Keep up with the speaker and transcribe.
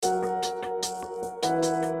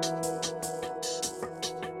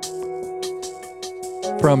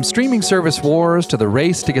From streaming service wars to the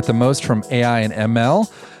race to get the most from AI and ML,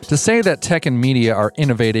 to say that tech and media are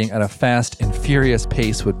innovating at a fast and furious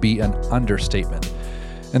pace would be an understatement.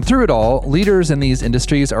 And through it all, leaders in these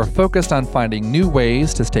industries are focused on finding new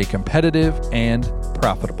ways to stay competitive and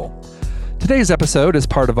profitable. Today's episode is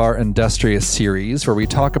part of our Industrious series, where we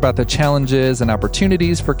talk about the challenges and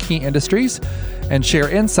opportunities for key industries and share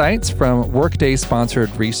insights from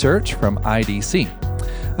Workday-sponsored research from IDC.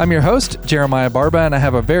 I'm your host, Jeremiah Barba, and I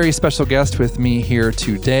have a very special guest with me here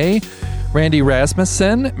today, Randy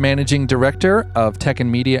Rasmussen, Managing Director of Tech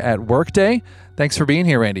and Media at Workday. Thanks for being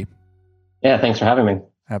here, Randy. Yeah, thanks for having me.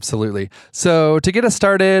 Absolutely. So to get us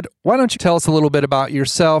started, why don't you tell us a little bit about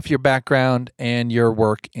yourself, your background, and your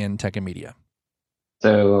work in tech and media?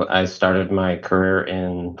 So I started my career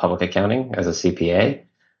in public accounting as a CPA.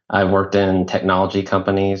 I've worked in technology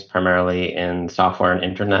companies, primarily in software and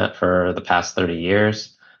internet, for the past 30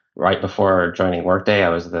 years. Right before joining Workday, I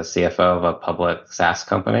was the CFO of a public SaaS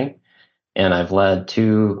company, and I've led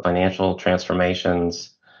two financial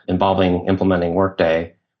transformations involving implementing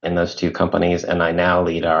Workday in those two companies, and I now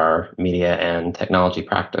lead our media and technology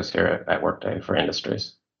practice here at Workday for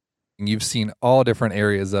Industrious. You've seen all different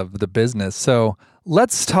areas of the business. So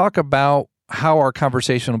let's talk about how our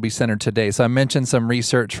conversation will be centered today. So I mentioned some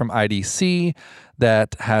research from IDC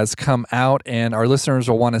that has come out, and our listeners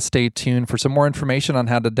will want to stay tuned for some more information on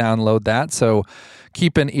how to download that. So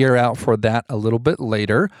keep an ear out for that a little bit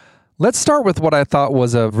later. Let's start with what I thought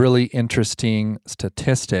was a really interesting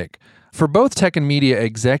statistic. For both tech and media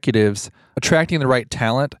executives, attracting the right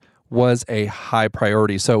talent was a high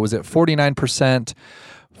priority. So it was at 49%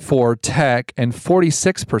 for tech and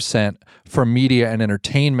 46% for media and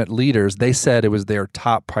entertainment leaders. They said it was their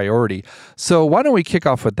top priority. So why don't we kick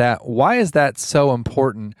off with that? Why is that so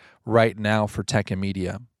important right now for tech and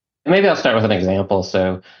media? Maybe I'll start with an example.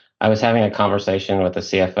 So I was having a conversation with the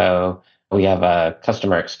CFO. We have a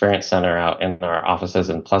customer experience center out in our offices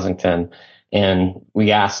in Pleasanton. And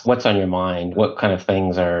we asked, what's on your mind? What kind of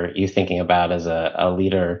things are you thinking about as a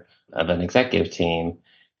leader of an executive team?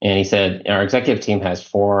 And he said, our executive team has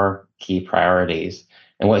 4 key priorities.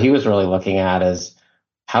 And what he was really looking at is,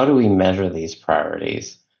 how do we measure these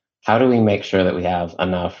priorities? How do we make sure that we have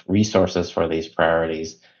enough resources for these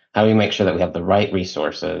priorities? How do we make sure that we have the right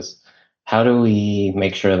resources? How do we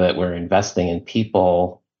make sure that we're investing in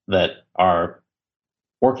people that are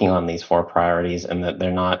working on these 4 priorities and that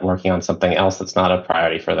they're not working on something else that's not a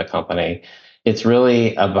priority for the company? It's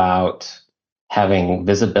really about having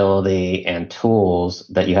visibility and tools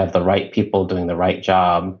that you have the right people doing the right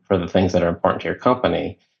job for the things that are important to your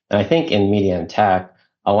company. And I think in media and tech,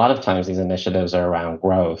 a lot of times these initiatives are around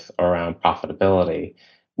growth or around profitability.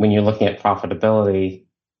 When you're looking at profitability,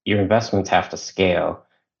 your investments have to scale.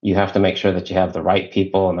 You have to make sure that you have the right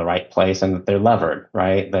people in the right place and that they're levered,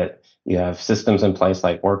 right? That you have systems in place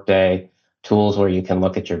like Workday, tools where you can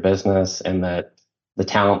look at your business, and that the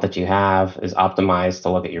talent that you have is optimized to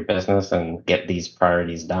look at your business and get these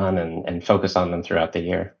priorities done and focus on them throughout the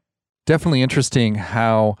year. Definitely interesting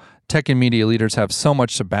how tech and media leaders have so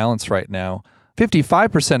much to balance right now.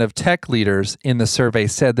 55% of tech leaders in the survey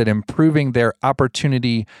said that improving their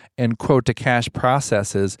opportunity and quote-to-cash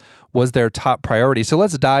processes was their top priority. So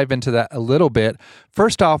let's dive into that a little bit.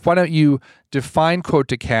 First off, why don't you define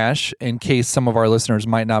quote-to-cash in case some of our listeners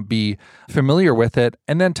might not be familiar with it,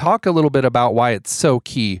 and then talk a little bit about why it's so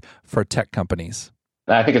key for tech companies.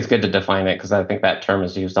 I think it's good to define it because I think that term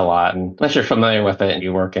is used a lot. And unless you're familiar with it and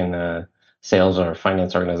you work in a sales or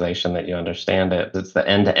finance organization, that you understand it. It's the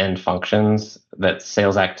end-to-end functions that's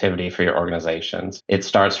sales activity for your organizations. It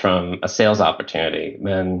starts from a sales opportunity.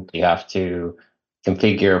 Then you have to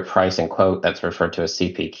configure, price, and quote. That's referred to as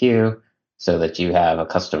CPQ, so that you have a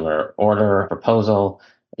customer order proposal.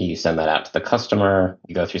 You send that out to the customer.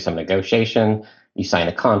 You go through some negotiation. You sign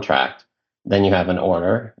a contract. Then you have an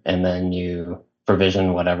order, and then you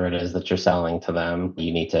provision whatever it is that you're selling to them.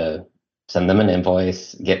 You need to send them an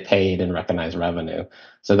invoice, get paid, and recognize revenue.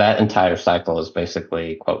 So that entire cycle is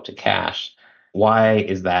basically quote to cash. Why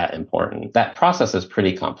is that important? That process is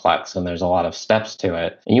pretty complex and there's a lot of steps to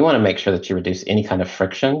it. And you want to make sure that you reduce any kind of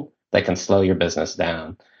friction that can slow your business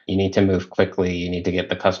down. You need to move quickly. You need to get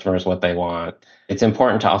the customers what they want. It's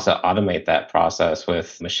important to also automate that process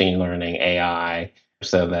with machine learning, AI,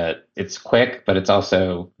 so that it's quick, but it's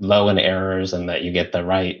also low in errors, and that you get the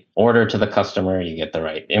right order to the customer, you get the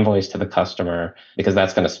right invoice to the customer, because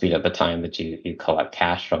that's going to speed up the time that you collect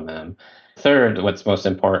cash from them. Third, what's most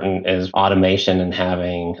important is automation and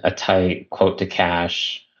having a tight quote to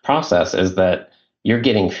cash process, is that you're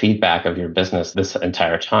getting feedback of your business this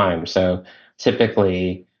entire time. So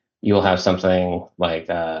typically you'll have something like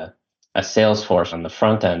a sales force on the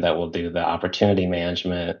front end that will do the opportunity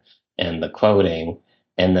management and the quoting.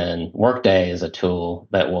 And then Workday is a tool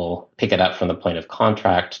that will pick it up from the point of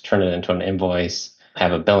contract, turn it into an invoice,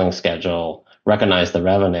 have a billing schedule, recognize the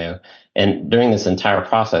revenue. And during this entire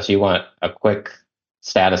process, you want a quick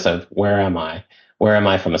status of where am I? Where am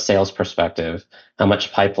I from a sales perspective? How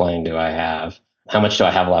much pipeline do I have? How much do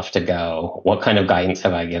I have left to go? What kind of guidance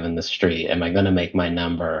have I given the street? Am I going to make my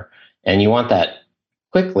number? And you want that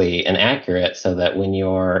quickly and accurate so that when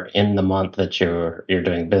you're in the month that you're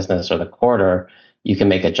doing business or the quarter, you can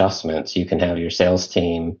make adjustments. You can have your sales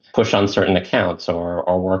team push on certain accounts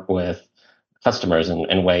or work with customers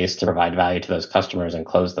in ways to provide value to those customers and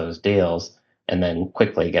close those deals and then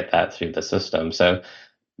quickly get that through the system. So,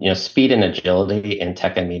 speed and agility in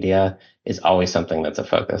tech and media is always something that's a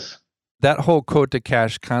focus. That whole quote to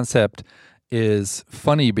cash concept is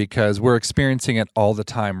funny because we're experiencing it all the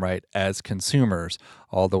time, right? As consumers,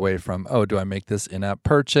 all the way from, oh, do I make this in app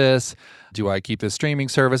purchase? Do I keep this streaming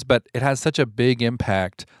service? But it has such a big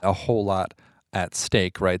impact, a whole lot at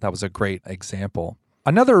stake, right? That was a great example.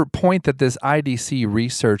 Another point that this IDC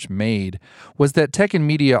research made was that tech and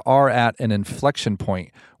media are at an inflection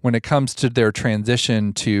point when it comes to their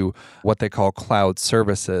transition to what they call cloud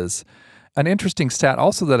services. An interesting stat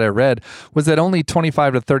also that I read was that only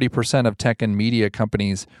 25 to 30% of tech and media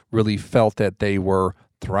companies really felt that they were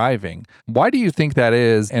thriving. Why do you think that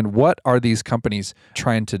is, and what are these companies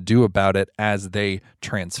trying to do about it as they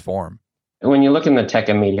transform? When you look in the tech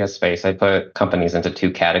and media space, I put companies into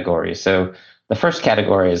two categories. So the first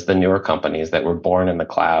category is the newer companies that were born in the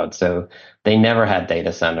cloud. So they never had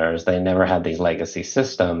data centers, they never had these legacy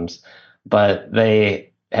systems, but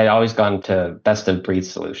they had always gone to best of breed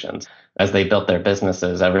solutions. As they built their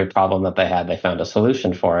businesses, every problem that they had, they found a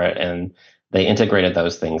solution for it, and they integrated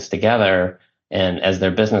those things together. And as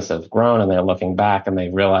their business has grown and they're looking back and they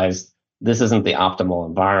realize this isn't the optimal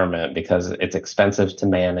environment because it's expensive to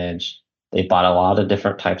manage. They bought a lot of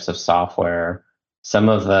different types of software. Some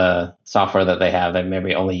of the software that they have, they may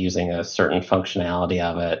be only using a certain functionality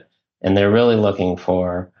of it. And they're really looking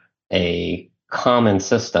for a common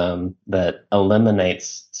system that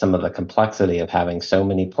eliminates some of the complexity of having so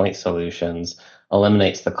many point solutions,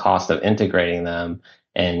 eliminates the cost of integrating them,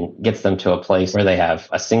 and gets them to a place where they have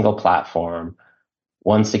a single platform,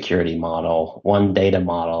 one security model, one data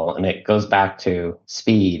model, and it goes back to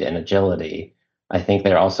speed and agility. I think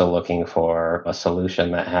they're also looking for a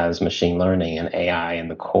solution that has machine learning and AI in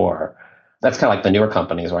the core. That's kind of like the newer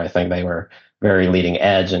companies where I think they were very leading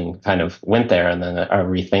edge and kind of went there and then are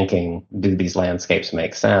rethinking, do these landscapes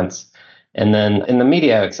make sense? And then in the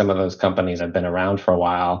media, some of those companies have been around for a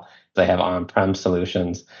while. They have on-prem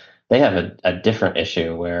solutions. They have a different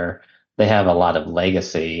issue where they have a lot of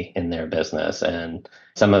legacy in their business. And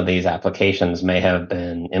some of these applications may have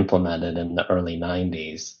been implemented in the early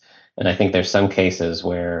 90s. And I think there's some cases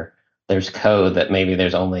where there's code that maybe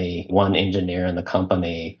there's only one engineer in the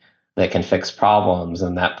company that can fix problems,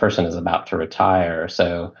 and that person is about to retire.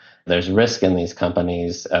 So there's risk in these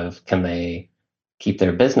companies of can they keep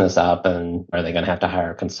their business up, and are they going to have to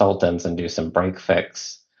hire consultants and do some break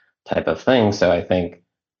fix type of thing? So I think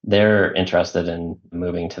they're interested in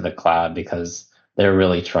moving to the cloud because they're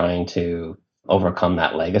really trying to overcome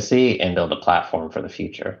that legacy and build a platform for the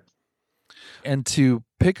future. And to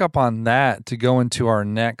pick up on that, to go into our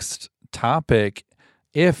next topic,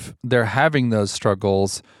 if they're having those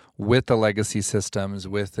struggles with the legacy systems,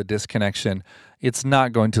 with the disconnection, it's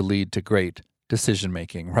not going to lead to great decision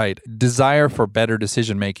making, right? Desire for better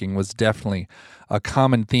decision making was definitely a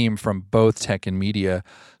common theme from both tech and media.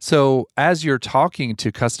 So, as you're talking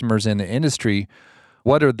to customers in the industry,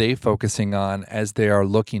 what are they focusing on as they are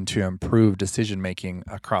looking to improve decision making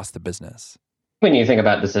across the business? When you think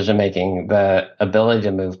about decision making, the ability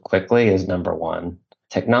to move quickly is number one.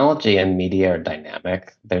 Technology and media are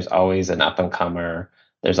dynamic. There's always an up and comer.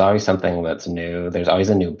 There's always something that's new. There's always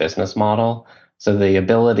a new business model. So the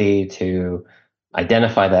ability to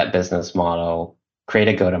identify that business model, create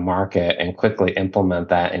a go to market, and quickly implement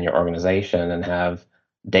that in your organization and have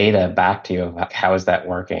data back to you of how is that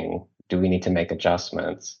working? Do we need to make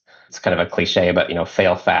adjustments? It's kind of a cliche, but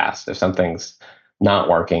fail fast. If something's not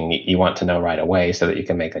working, you want to know right away so that you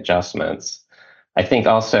can make adjustments. I think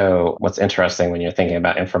also what's interesting when you're thinking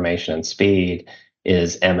about information and speed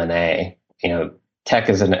is M&A. Tech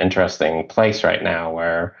is an interesting place right now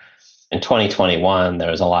where in 2021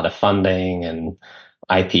 there was a lot of funding and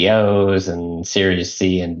IPOs and Series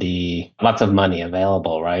C and D, lots of money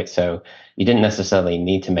available, right? So you didn't necessarily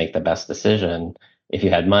need to make the best decision. If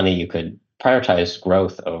you had money, you could prioritize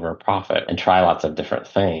growth over profit and try lots of different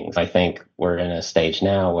things. I think we're in a stage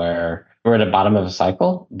now where we're at the bottom of a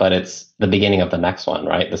cycle, but it's the beginning of the next one,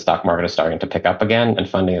 right? The stock market is starting to pick up again and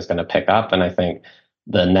funding is going to pick up. And I think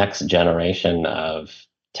the next generation of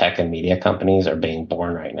tech and media companies are being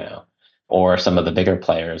born right now. Or some of the bigger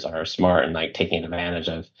players are smart and like taking advantage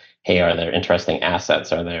of, hey, are there interesting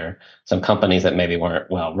assets? Are there some companies that maybe weren't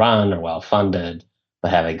well run or well funded,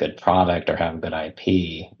 but have a good product or have good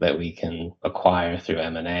IP that we can acquire through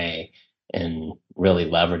M&A and really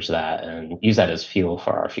leverage that and use that as fuel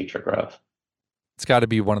for our future growth? It's got to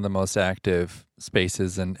be one of the most active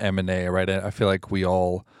spaces in M&A, right? I feel like we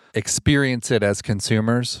all experience it as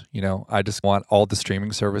consumers. I just want all the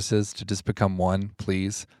streaming services to just become one,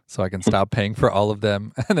 please, so I can stop paying for all of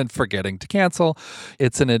them and then forgetting to cancel.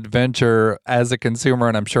 It's an adventure as a consumer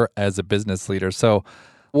and I'm sure as a business leader. So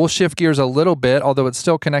we'll shift gears a little bit, although it's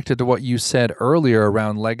still connected to what you said earlier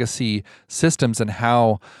around legacy systems and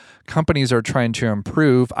how companies are trying to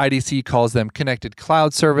improve. IDC calls them connected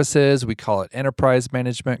cloud services. We call it enterprise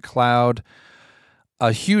management cloud.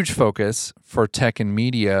 A huge focus for tech and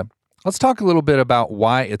media. Let's talk a little bit about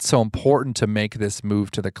why it's so important to make this move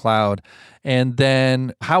to the cloud. And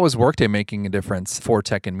then how is Workday making a difference for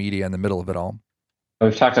tech and media in the middle of it all?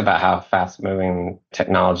 We've talked about how fast moving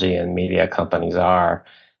technology and media companies are.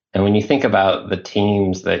 And when you think about the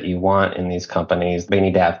teams that you want in these companies, they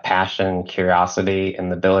need to have passion, curiosity,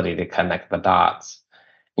 and the ability to connect the dots.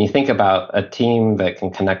 And you think about a team that can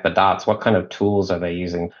connect the dots, what kind of tools are they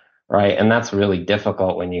using, right? And that's really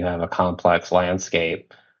difficult when you have a complex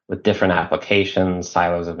landscape with different applications,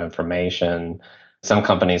 silos of information. Some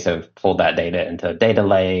companies have pulled that data into a data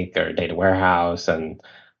lake or a data warehouse and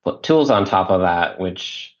put tools on top of that,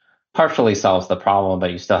 which partially solves the problem,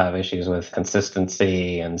 but you still have issues with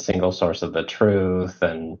consistency and single source of the truth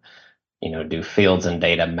and do fields and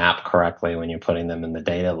data map correctly when you're putting them in the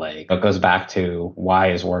data lake? It goes back to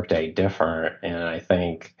why is Workday different? And I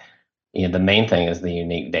think the main thing is the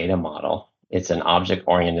unique data model. It's an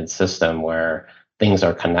object-oriented system where things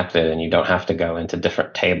are connected and you don't have to go into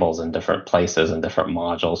different tables and different places and different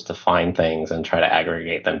modules to find things and try to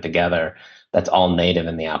aggregate them together. That's all native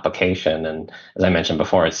in the application. And as I mentioned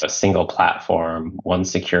before, it's a single platform, one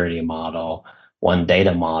security model, one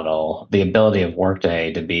data model. The ability of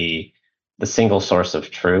Workday to be the single source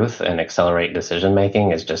of truth and accelerate decision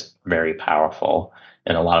making is just very powerful.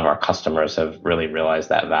 And a lot of our customers have really realized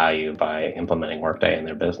that value by implementing Workday in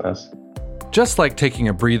their business. Just like taking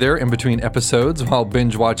a breather in between episodes while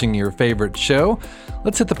binge watching your favorite show,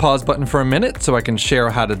 let's hit the pause button for a minute so I can share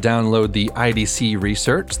how to download the IDC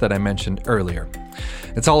research that I mentioned earlier.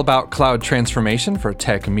 It's all about cloud transformation for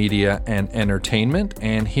tech, media, and entertainment,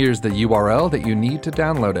 and here's the URL that you need to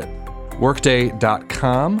download it.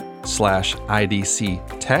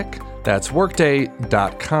 Workday.com/IDC Tech. That's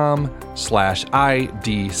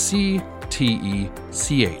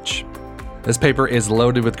workday.com/IDCTECH. This paper is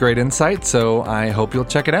loaded with great insight, so I hope you'll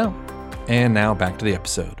check it out. And now back to the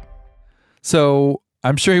episode. So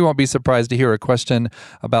I'm sure you won't be surprised to hear a question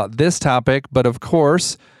about this topic, but of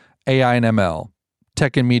course, AI and ML.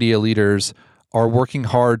 Tech and media leaders are working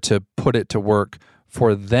hard to put it to work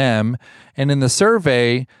for them. And in the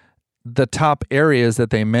survey, the top areas that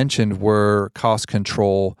they mentioned were cost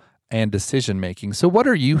control and decision making. So what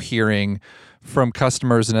are you hearing from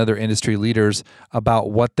customers and other industry leaders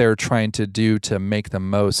about what they're trying to do to make the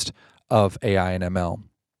most of AI and ML?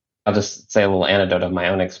 I'll just say a little anecdote of my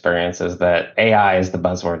own experience is that AI is the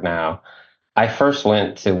buzzword now. I first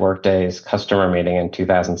went to Workday's customer meeting in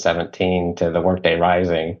 2017 to the Workday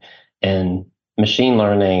Rising, and machine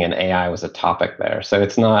learning and AI was a topic there. So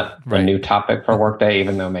it's not a new topic for Workday,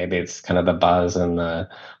 even though maybe it's kind of the buzz in the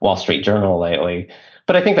Wall Street Journal lately.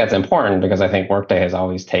 But I think that's important because I think Workday has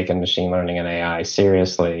always taken machine learning and AI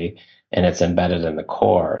seriously, and it's embedded in the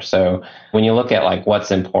core. So when you look at like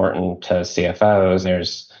what's important to CFOs,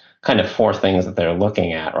 there's kind of four things that they're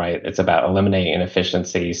looking at, right? It's about eliminating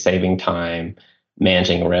inefficiencies, saving time,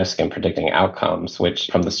 managing risk, and predicting outcomes, which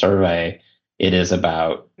from the survey, it is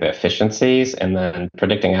about the efficiencies and then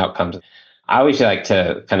predicting outcomes. I always like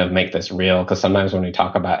to kind of make this real because sometimes when we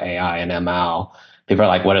talk about AI and ML, people are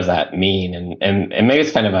like, what does that mean? And maybe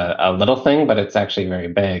it's kind of a little thing, but it's actually very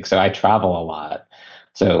big. So I travel a lot.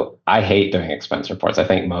 So I hate doing expense reports. I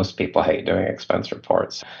think most people hate doing expense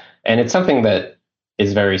reports. And it's something that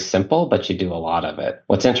is very simple, but you do a lot of it.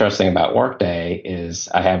 What's interesting about Workday is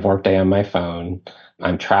I have Workday on my phone.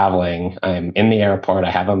 I'm traveling. I'm in the airport.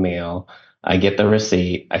 I have a meal. I get the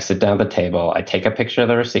receipt. I sit down at the table. I take a picture of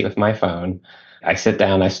the receipt with my phone. I sit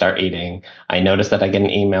down. I start eating. I notice that I get an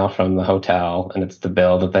email from the hotel, and it's the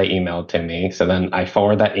bill that they emailed to me. So then I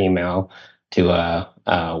forward that email to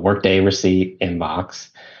a Workday receipt inbox.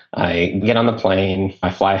 I get on the plane,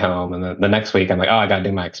 I fly home, and the next week I'm like, oh, I got to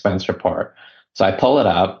do my expense report. So I pull it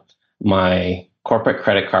up. My corporate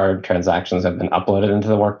credit card transactions have been uploaded into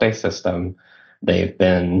the Workday system. They've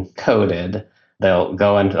been coded. They'll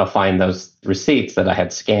go and they'll find those receipts that I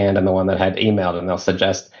had scanned and the one that I had emailed, and they'll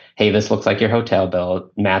suggest, hey, this looks like your hotel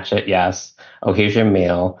bill. Match it, yes. Oh, here's your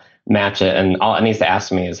meal. Match it. And all it needs to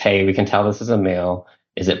ask me is, hey, we can tell this is a meal.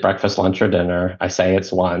 Is it breakfast, lunch, or dinner? I say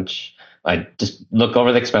it's lunch. I just look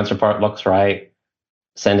over the expense report, looks right,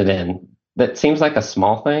 send it in. That seems like a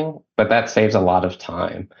small thing, but that saves a lot of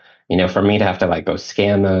time. For me to have to like go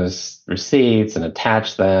scan those receipts and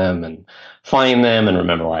attach them and find them and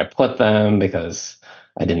remember where I put them because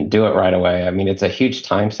I didn't do it right away. I mean, it's a huge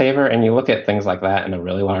time saver. And you look at things like that in a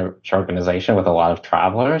really large organization with a lot of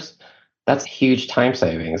travelers, that's huge time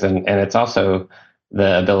savings. And it's also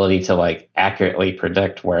the ability to like accurately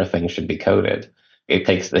predict where things should be coded. It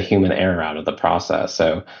takes the human error out of the process.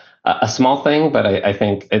 So a small thing, but I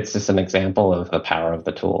think it's just an example of the power of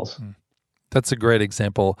the tools. That's a great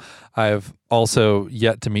example. I've also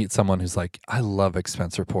yet to meet someone who's like, I love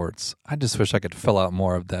expense reports. I just wish I could fill out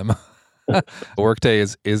more of them. Workday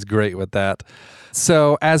is great with that.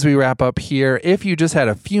 So as we wrap up here, if you just had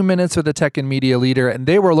a few minutes with a tech and media leader and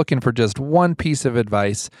they were looking for just one piece of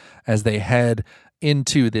advice as they head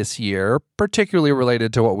into this year, particularly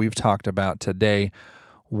related to what we've talked about today,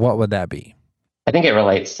 what would that be? I think it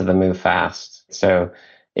relates to the move fast. So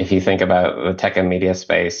if you think about the tech and media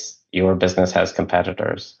space, your business has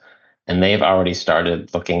competitors, and they've already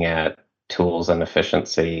started looking at tools and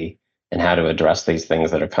efficiency and how to address these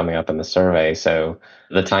things that are coming up in the survey. So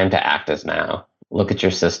the time to act is now. Look at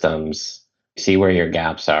your systems, see where your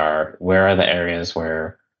gaps are, where are the areas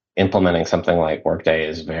where implementing something like Workday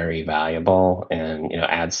is very valuable and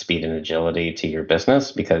adds speed and agility to your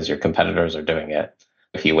business because your competitors are doing it.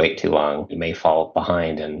 If you wait too long, you may fall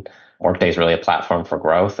behind, and Workday is really a platform for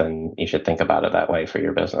growth, and you should think about it that way for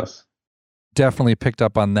your business. Definitely picked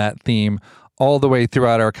up on that theme all the way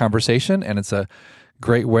throughout our conversation, and it's a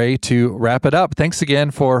great way to wrap it up. Thanks again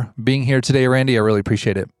for being here today, Randy. I really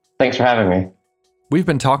appreciate it. Thanks for having me. We've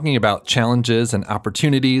been talking about challenges and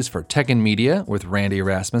opportunities for tech and media with Randy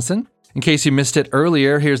Rasmussen. In case you missed it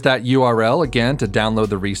earlier, here's that URL again to download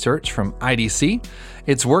the research from IDC.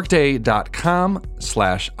 It's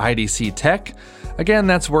workday.com/IDC Tech. Again,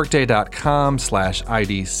 that's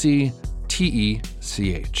workday.com/IDC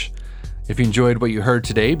TECH. If you enjoyed what you heard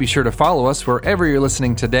today, be sure to follow us wherever you're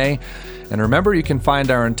listening today. And remember, you can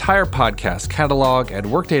find our entire podcast catalog at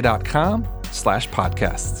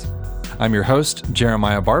workday.com/podcasts. I'm your host,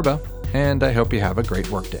 Jeremiah Barba, and I hope you have a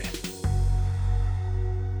great workday.